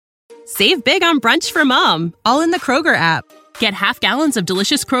Save big on brunch for mom, all in the Kroger app. Get half gallons of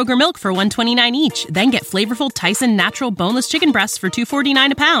delicious Kroger milk for $1.29 each. Then get flavorful Tyson natural boneless chicken breasts for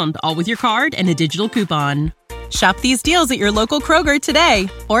 $2.49 a pound, all with your card and a digital coupon. Shop these deals at your local Kroger today,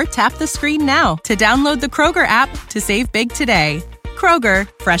 or tap the screen now to download the Kroger app to save big today. Kroger,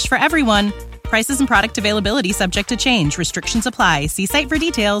 fresh for everyone. Prices and product availability subject to change. Restrictions apply. See site for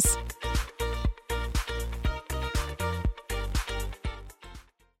details.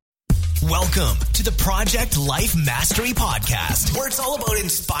 Welcome to the Project Life Mastery Podcast, where it's all about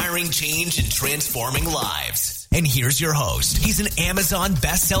inspiring change and transforming lives. And here's your host. He's an Amazon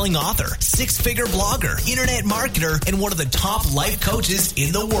best-selling author, six-figure blogger, internet marketer, and one of the top life coaches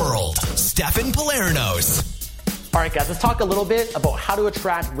in the world, Stefan Palernos. All right, guys, let's talk a little bit about how to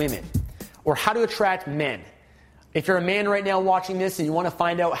attract women or how to attract men. If you're a man right now watching this and you want to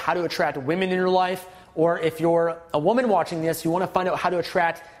find out how to attract women in your life, or if you're a woman watching this, you want to find out how to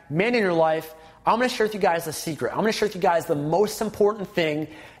attract men in your life, I'm going to share with you guys a secret. I'm going to share with you guys the most important thing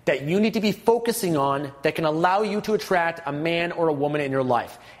that you need to be focusing on that can allow you to attract a man or a woman in your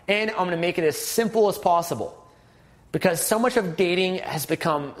life. And I'm going to make it as simple as possible, because so much of dating has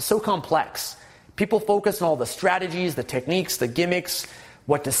become so complex. People focus on all the strategies, the techniques, the gimmicks,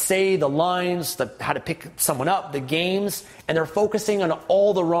 what to say, the lines, how to pick someone up, the games, and they're focusing on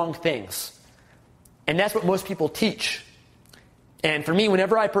all the wrong things. And that's what most people teach. And for me,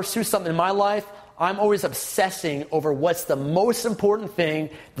 whenever I pursue something in my life, I'm always obsessing over what's the most important thing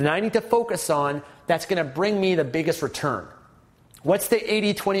that I need to focus on that's going to bring me the biggest return. What's the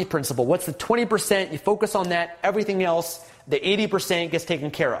 80-20 principle? What's the 20%? You focus on that, everything else, the 80% gets taken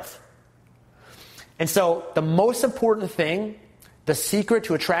care of. And so the most important thing, the secret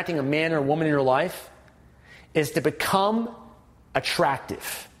to attracting a man or a woman in your life, is to become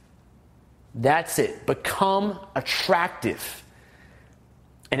attractive. That's it. Become attractive.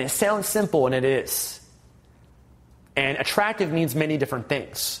 And it sounds simple, and it is. And attractive means many different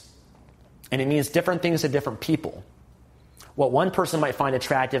things. And it means different things to different people. What one person might find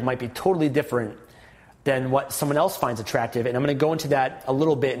attractive might be totally different than what someone else finds attractive. And I'm going to go into that a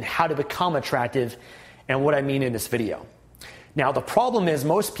little bit and how to become attractive and what I mean in this video. Now, the problem is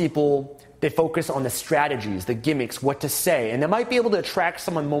most people, they focus on the strategies, the gimmicks, what to say. And they might be able to attract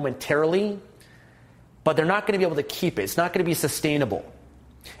someone momentarily, but they're not going to be able to keep it. It's not going to be sustainable.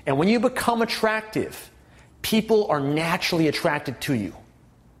 And when you become attractive, people are naturally attracted to you.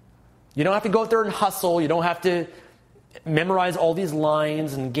 You don't have to go out there and hustle. You don't have to memorize all these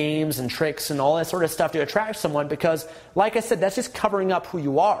lines and games and tricks and all that sort of stuff to attract someone, because, like I said, that's just covering up who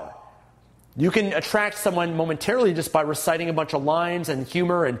you are. You can attract someone momentarily just by reciting a bunch of lines and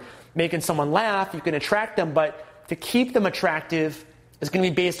humor and making someone laugh. You can attract them, but to keep them attractive is going to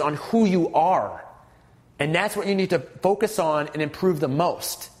be based on who you are. And that's what you need to focus on and improve the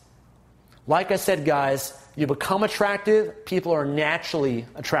most. Like I said, guys, you become attractive, people are naturally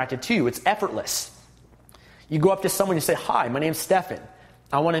attracted to you. It's effortless. You go up to someone and you say, "Hi, my name's Stefan.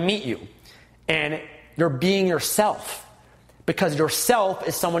 I want to meet you." And you're being yourself, because yourself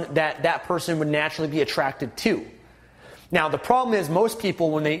is someone that person would naturally be attracted to. Now, the problem is most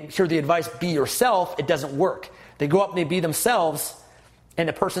people, when they hear the advice, be yourself, it doesn't work. They go up and they be themselves, and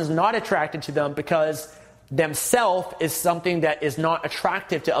the person's not attracted to them because themself is something that is not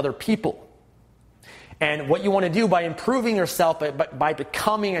attractive to other people. And what you want to do by improving yourself, by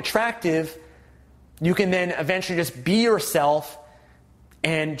becoming attractive, you can then eventually just be yourself,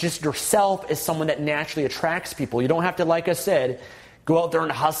 and just yourself is someone that naturally attracts people. You don't have to, like I said, go out there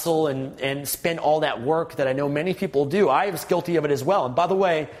and hustle and spend all that work that I know many people do. I was guilty of it as well. And by the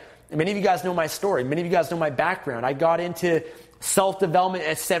way, many of you guys know my story. Many of you guys know my background. I got into self-development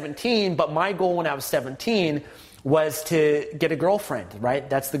at 17, but my goal when I was 17 was to get a girlfriend, right?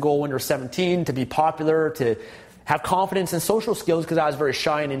 That's the goal when you're 17, to be popular, to have confidence and social skills, because I was very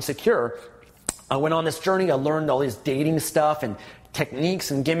shy and insecure. I went on this journey. I learned all these dating stuff and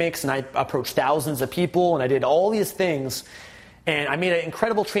techniques and gimmicks, and I approached thousands of people, and I did all these things, and I made an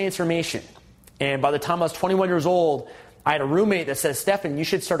incredible transformation. And by the time I was 21 years old, I had a roommate that said, "Stefan, you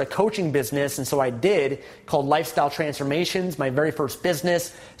should start a coaching business." And so I did, called Lifestyle Transformations, my very first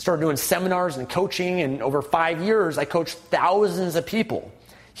business. Started doing seminars and coaching, and over 5 years, I coached thousands of people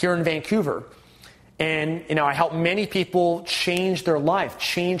here in Vancouver. And, I helped many people change their life,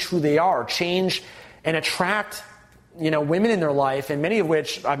 change who they are, change and attract, women in their life, and many of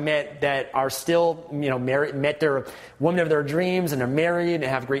which I've met that are still, married, met their woman of their dreams, and they're married and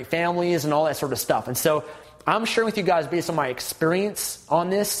have great families and all that sort of stuff. And so I'm sharing with you guys based on my experience on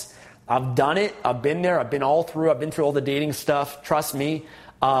this. I've done it. I've been there. I've been through all the dating stuff. Trust me.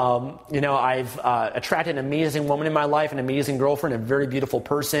 I've attracted an amazing woman in my life, an amazing girlfriend, a very beautiful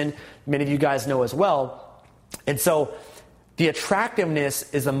person. Many of you guys know as well. And so the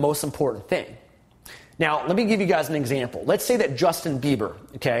attractiveness is the most important thing. Now, let me give you guys an example. Let's say that Justin Bieber,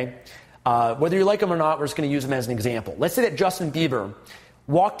 okay, whether you like him or not, we're just going to use him as an example. Let's say that Justin Bieber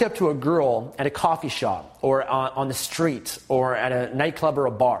walked up to a girl at a coffee shop or on the street or at a nightclub or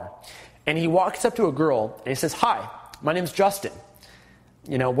a bar. And he walks up to a girl and he says, "Hi, my name's Justin.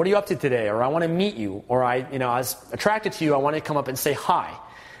 What are you up to today?" Or "I want to meet you." Or I was attracted to you. I want to come up and say hi.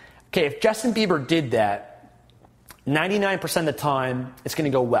 Okay, if Justin Bieber did that, 99% of the time, it's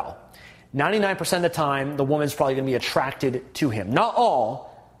going to go well. 99% of the time, the woman's probably going to be attracted to him. Not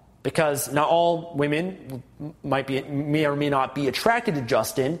all, because not all women may or may not be attracted to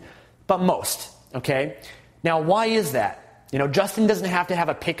Justin, but most, okay? Now, why is that? Justin doesn't have to have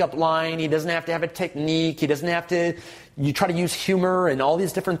a pickup line. He doesn't have to have a technique. He doesn't have to, you try to use humor and all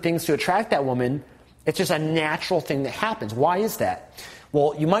these different things to attract that woman. It's just a natural thing that happens. Why is that?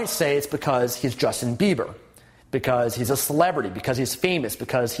 Well, you might say it's because he's Justin Bieber, because he's a celebrity, because he's famous,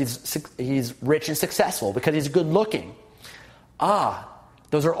 because he's rich and successful, because he's good looking.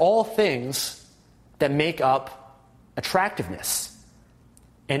 Those are all things that make up attractiveness.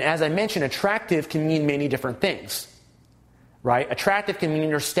 And as I mentioned, attractive can mean many different things. Right? Attractive can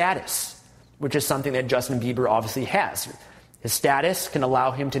mean your status, which is something that Justin Bieber obviously has. His status can allow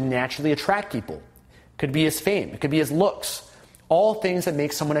him to naturally attract people. It could be his fame. It could be his looks. All things that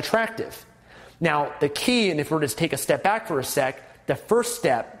make someone attractive. Now, the key, and if we're to take a step back for a sec, the first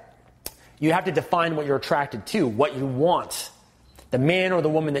step, you have to define what you're attracted to, what you want. The man or the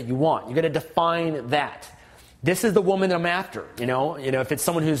woman that you want. You've got to define that. This is the woman that I'm after. If it's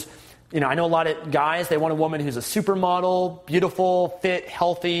someone who's I know a lot of guys, they want a woman who's a supermodel, beautiful, fit,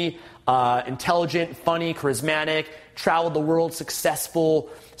 healthy, intelligent, funny, charismatic, traveled the world, successful,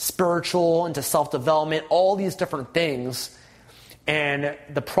 spiritual, into self-development, all these different things. And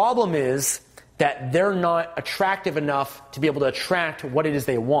the problem is that they're not attractive enough to be able to attract what it is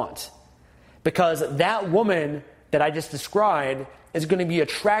they want. Because that woman that I just described is going to be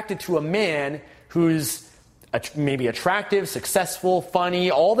attracted to a man who's maybe attractive, successful,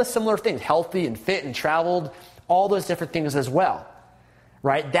 funny, all the similar things, healthy and fit and traveled, all those different things as well,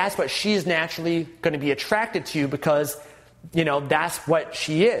 right? That's what she's naturally going to be attracted to because, that's what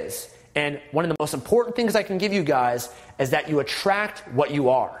she is. And one of the most important things I can give you guys is that you attract what you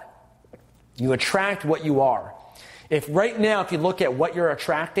are. You attract what you are. If right now, if you look at what you're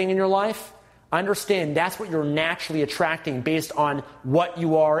attracting in your life, understand that's what you're naturally attracting based on what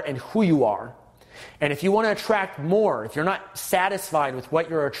you are and who you are. And if you want to attract more, if you're not satisfied with what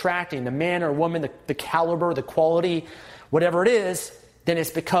you're attracting, the man or woman, the caliber, the quality, whatever it is, then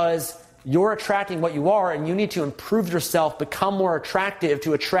it's because you're attracting what you are and you need to improve yourself, become more attractive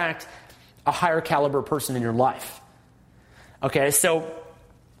to attract a higher caliber person in your life. Okay, so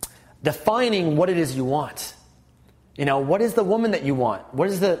defining what it is you want. What is the woman that you want? What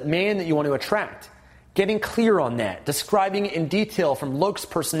is the man that you want to attract? Getting clear on that, describing it in detail from looks,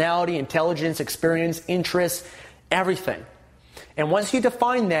 personality, intelligence, experience, interests, everything. And once you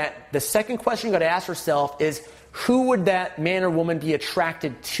define that, the second question you got to ask yourself is, who would that man or woman be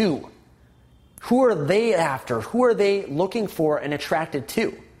attracted to? Who are they after? Who are they looking for and attracted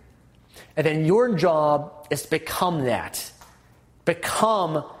to? And then your job is to become that.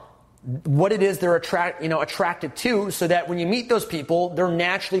 Become what it is they're attracted to, so that when you meet those people, they're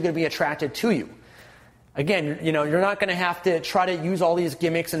naturally going to be attracted to you. Again, you're not going to have to try to use all these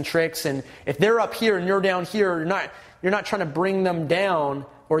gimmicks and tricks. And if they're up here and you're down here, you're not trying to bring them down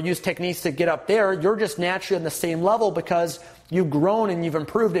or use techniques to get up there. You're just naturally on the same level because you've grown and you've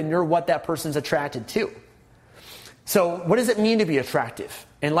improved and you're what that person's attracted to. So what does it mean to be attractive?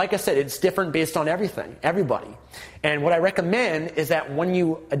 And like I said, it's different based on everybody. And what I recommend is that when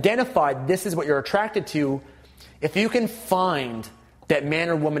you identify this is what you're attracted to, if you can find that man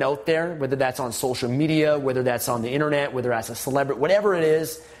or woman out there, whether that's on social media, whether that's on the internet, whether that's a celebrity, whatever it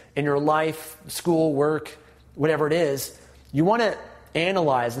is in your life, school, work, whatever it is, you want to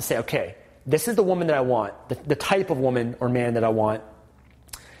analyze and say, okay, this is the woman that I want, the type of woman or man that I want.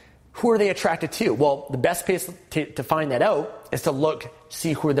 Who are they attracted to? Well, the best place to find that out is to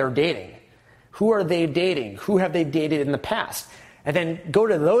see who they're dating. Who are they dating? Who have they dated in the past? And then go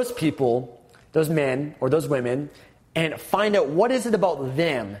to those people, those men or those women, and find out what is it about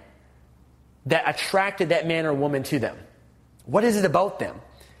them that attracted that man or woman to them. What is it about them?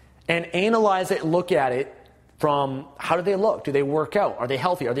 And analyze it, look at it from how do they look? Do they work out? Are they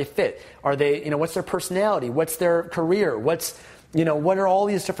healthy? Are they fit? Are they, what's their personality? What's their career? What are all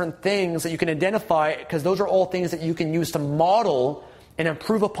these different things that you can identify? Because those are all things that you can use to model and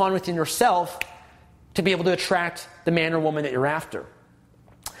improve upon within yourself to be able to attract the man or woman that you're after.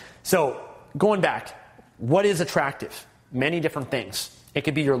 So, going back, what is attractive? Many different things. It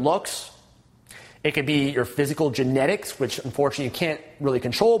could be your looks. It could be your physical genetics, which unfortunately you can't really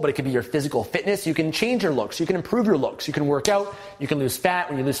control, but it could be your physical fitness. You can change your looks. You can improve your looks. You can work out. You can lose fat.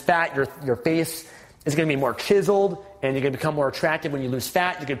 When you lose fat, your face is going to be more chiseled, and you're going to become more attractive when you lose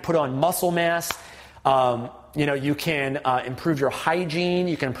fat. You can put on muscle mass. You can improve your hygiene.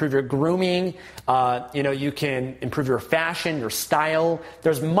 You can improve your grooming. You can improve your fashion, your style.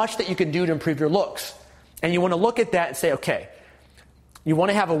 There's much that you can do to improve your looks. And you want to look at that and say, okay, you want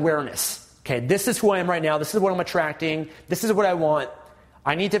to have awareness. Okay, this is who I am right now. This is what I'm attracting. This is what I want.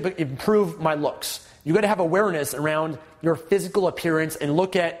 I need to improve my looks. You got to have awareness around your physical appearance and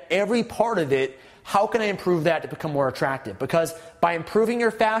look at every part of it. How can I improve that to become more attractive? Because by improving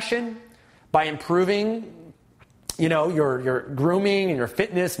your fashion, by improving, your grooming and your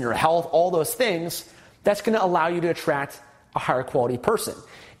fitness and your health, all those things, that's going to allow you to attract a higher quality person.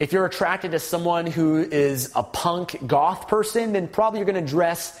 If you're attracted to someone who is a punk goth person, then probably you're going to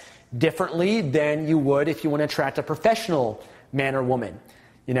dress differently than you would if you want to attract a professional man or woman,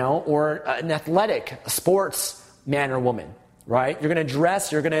 or an athletic sports man or woman, right? You're going to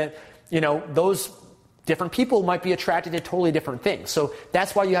dress, you're going to, those different people might be attracted to totally different things. So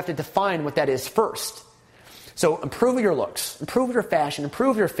that's why you have to define what that is first. So improve your looks, improve your fashion,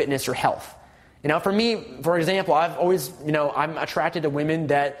 improve your fitness, your health. For me, for example, I've always, I'm attracted to women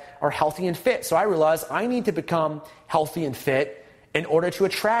that are healthy and fit. So I realized I need to become healthy and fit in order to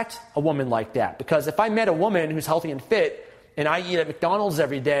attract a woman like that. Because if I met a woman who's healthy and fit, and I eat at McDonald's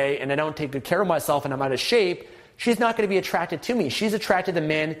every day, and I don't take good care of myself, and I'm out of shape, she's not going to be attracted to me. She's attracted to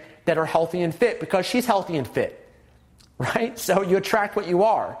men that are healthy and fit because she's healthy and fit, right? So you attract what you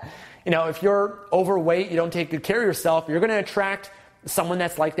are. If you're overweight, you don't take good care of yourself, you're going to attract someone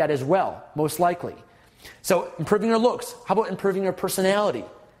that's like that as well, most likely. So improving your looks. How about improving your personality?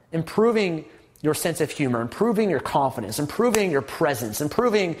 Improving your sense of humor, improving your confidence, improving your presence,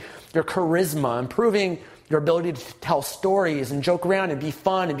 improving your charisma, improving your ability to tell stories and joke around and be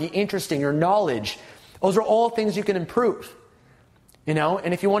fun and be interesting, your knowledge. Those are all things you can improve.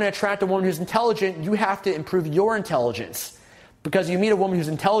 And if you want to attract a woman who's intelligent, you have to improve your intelligence. Because you meet a woman who's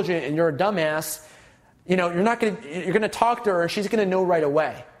intelligent and you're a dumbass, you're going to talk to her and she's going to know right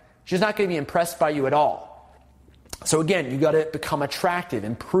away. She's not going to be impressed by you at all. So again, you got to become attractive,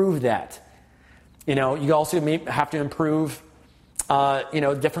 improve that. You also may have to improve,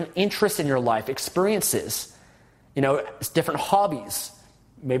 different interests in your life, experiences, different hobbies.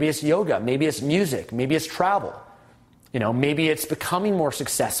 Maybe it's yoga, maybe it's music, maybe it's travel. Maybe it's becoming more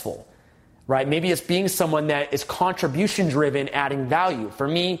successful, right? Maybe it's being someone that is contribution driven, adding value. For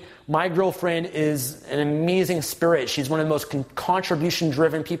me, my girlfriend is an amazing spirit. She's one of the most contribution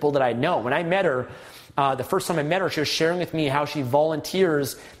driven people that I know. When I met her, the first time I met her, she was sharing with me how she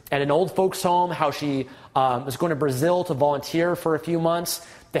volunteers at an old folks home, how she was going to Brazil to volunteer for a few months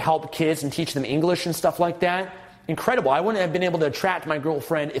to help kids and teach them English and stuff like that. Incredible. I wouldn't have been able to attract my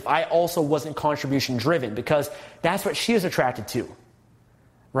girlfriend if I also wasn't contribution driven, because that's what she is attracted to,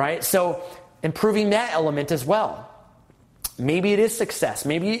 right? So improving that element as well. Maybe it is success.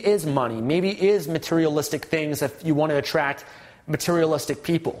 Maybe it is money. Maybe it is materialistic things if you want to attract materialistic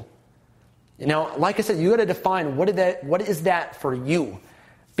people. Like I said, you got to define what is that for you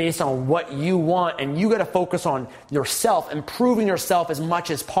based on what you want, and you got to focus on yourself, improving yourself as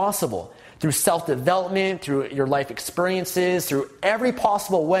much as possible through self-development, through your life experiences, through every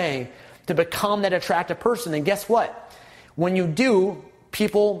possible way to become that attractive person. And guess what? When you do,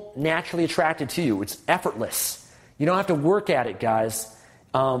 people naturally attracted to you. It's effortless. You don't have to work at it, guys.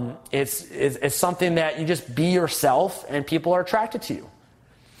 It's something that you just be yourself and people are attracted to you.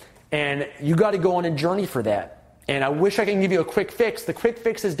 And you got to go on a journey for that. And I wish I could give you a quick fix. The quick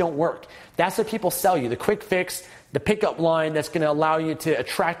fixes don't work. That's what people sell you. The quick fix, the pickup line that's going to allow you to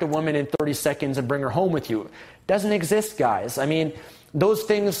attract a woman in 30 seconds and bring her home with you. Doesn't exist, guys. I mean, those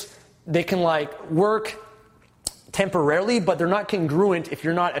things, they can work temporarily, but they're not congruent if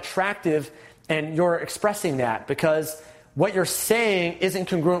you're not attractive and you're expressing that, because what you're saying isn't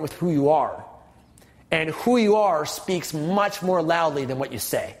congruent with who you are. And who you are speaks much more loudly than what you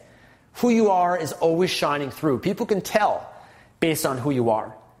say. Who you are is always shining through. People can tell based on who you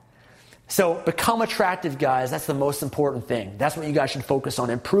are. So become attractive, guys. That's the most important thing. That's what you guys should focus on.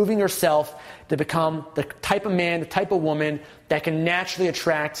 Improving yourself to become the type of man, the type of woman that can naturally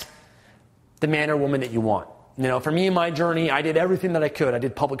attract the man or woman that you want. For me in my journey, I did everything that I could. I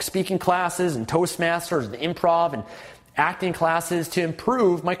did public speaking classes and Toastmasters and improv and acting classes to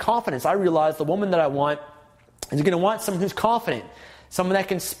improve my confidence. I realized the woman that I want is going to want someone who's confident, someone that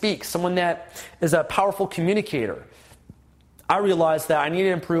can speak, someone that is a powerful communicator. I realized that I need to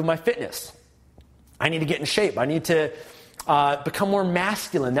improve my fitness. I need to get in shape. I need to become more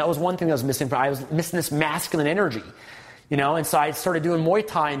masculine. That was one thing I was missing. I was missing this masculine energy, and so I started doing Muay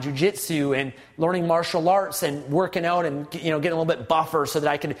Thai and Jiu-Jitsu and learning martial arts and working out and, getting a little bit buffer so that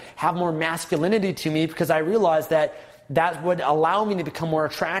I could have more masculinity to me, because I realized that would allow me to become more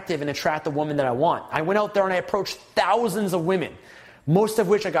attractive and attract the woman that I want. I went out there and I approached thousands of women, most of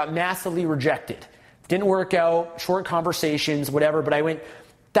which I got massively rejected. Didn't work out, short conversations, whatever, but I went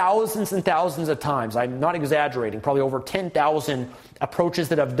thousands and thousands of times. I'm not exaggerating, probably over 10,000 approaches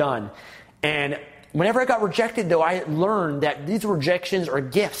that I've done. And whenever I got rejected, though, I learned that these rejections are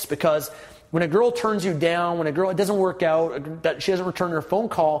gifts, because when a girl turns you down, when it doesn't work out, that she doesn't return her phone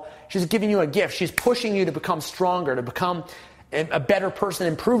call, she's giving you a gift. She's pushing you to become stronger, to become a better person,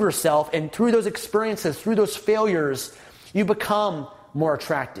 improve yourself. And through those experiences, through those failures, you become more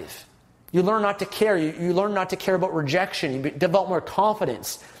attractive. You learn not to care. You learn not to care about rejection. You develop more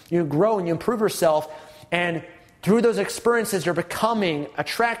confidence. You grow and you improve yourself. And through those experiences, you're becoming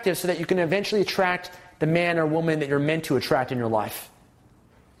attractive so that you can eventually attract the man or woman that you're meant to attract in your life.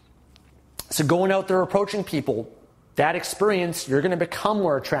 So going out there approaching people, that experience, you're going to become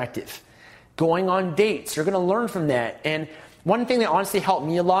more attractive. Going on dates, you're going to learn from that. And one thing that honestly helped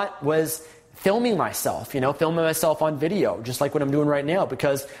me a lot was filming myself, filming myself on video, just like what I'm doing right now,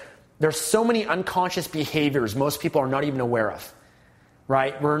 because there's so many unconscious behaviors most people are not even aware of,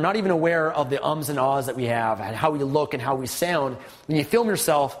 right? We're not even aware of the ums and ahs that we have and how we look and how we sound. When you film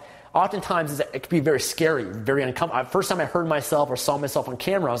yourself, oftentimes it can be very scary, very uncomfortable. First time I heard myself or saw myself on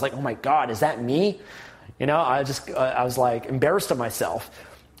camera, I was like, oh my God, is that me? I was like embarrassed of myself.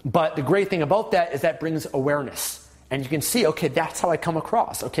 But the great thing about that is that brings awareness. And you can see, okay, that's how I come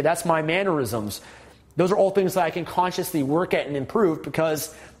across. Okay, that's my mannerisms. Those are all things that I can consciously work at and improve,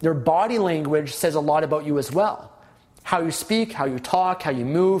 because your body language says a lot about you as well. How you speak, how you talk, how you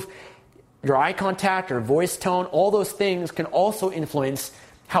move, your eye contact, your voice tone, all those things can also influence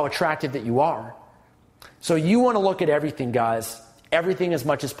how attractive that you are. So you want to look at everything, guys, everything as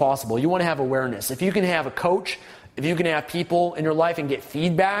much as possible. You want to have awareness. If you can have a coach, if you can have people in your life and get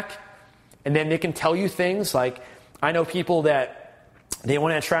feedback, and then they can tell you things like, I know people that they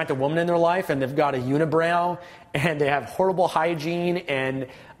want to attract a woman in their life and they've got a unibrow and they have horrible hygiene and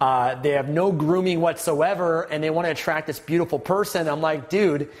they have no grooming whatsoever and they want to attract this beautiful person. I'm like,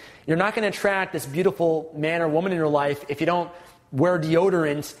 dude, you're not going to attract this beautiful man or woman in your life if you don't wear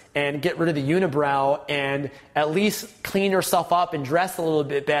deodorant and get rid of the unibrow and at least clean yourself up and dress a little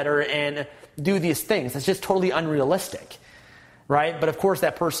bit better and do these things. It's just totally unrealistic. Right? But of course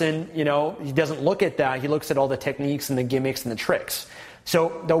that person, he doesn't look at that. He looks at all the techniques and the gimmicks and the tricks.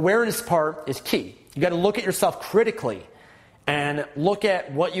 So the awareness part is key. You got to look at yourself critically and look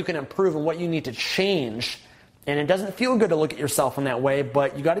at what you can improve and what you need to change. And it doesn't feel good to look at yourself in that way,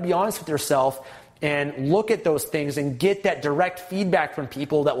 but you got to be honest with yourself and look at those things and get that direct feedback from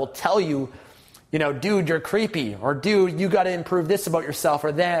people that will tell you, dude, you're creepy, or dude, you got to improve this about yourself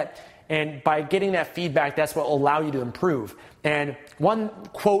or that. And by getting that feedback, that's what will allow you to improve. And one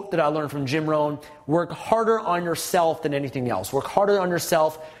quote that I learned from Jim Rohn, work harder on yourself than anything else. Work harder on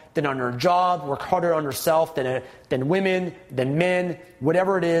yourself than on your job. Work harder on yourself than women, than men,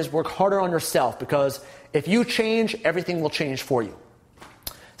 whatever it is. Work harder on yourself, because if you change, everything will change for you.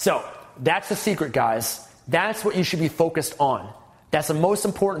 So that's the secret, guys. That's what you should be focused on. That's the most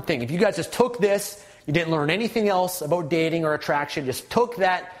important thing. If you guys just took this, you didn't learn anything else about dating or attraction, just took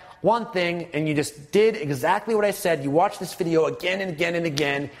that one thing and you just did exactly what I said. You watch this video again and again and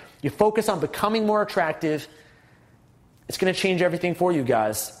again. You focus on becoming more attractive. It's going to change everything for you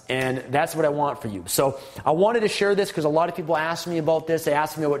guys. And that's what I want for you. So I wanted to share this because a lot of people ask me about this. They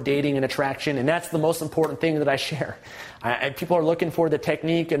ask me about dating and attraction. And that's the most important thing that I share. People are looking for the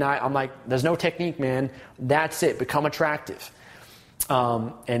technique. And I'm like, there's no technique, man. That's it. Become attractive.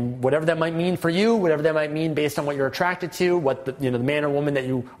 And whatever that might mean for you, whatever that might mean based on what you're attracted to, what the man or woman that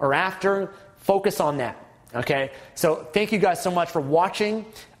you are after, focus on that. Okay? So thank you guys so much for watching.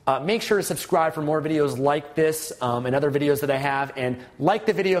 Make sure to subscribe for more videos like this and other videos that I have. And like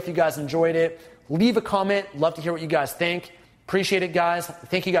the video if you guys enjoyed it. Leave a comment. Love to hear what you guys think. Appreciate it, guys.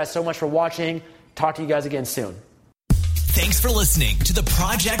 Thank you guys so much for watching. Talk to you guys again soon. Thanks for listening to the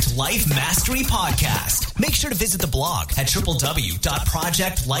Project Life Mastery Podcast. Make sure to visit the blog at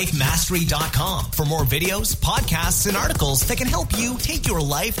www.projectlifemastery.com for more videos, podcasts, and articles that can help you take your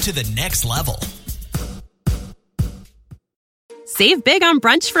life to the next level. Save big on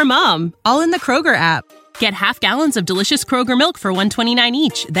brunch for mom, all in the Kroger app. Get half gallons of delicious Kroger milk for $1.29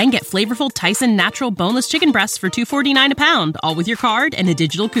 each. Then get flavorful Tyson natural boneless chicken breasts for $2.49 a pound, all with your card and a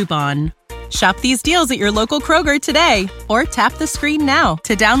digital coupon. Shop these deals at your local Kroger today, or tap the screen now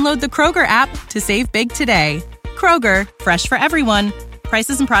to download the Kroger app to save big today. Kroger, fresh for everyone.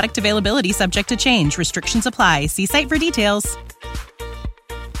 Prices and product availability subject to change. Restrictions apply. See site for details.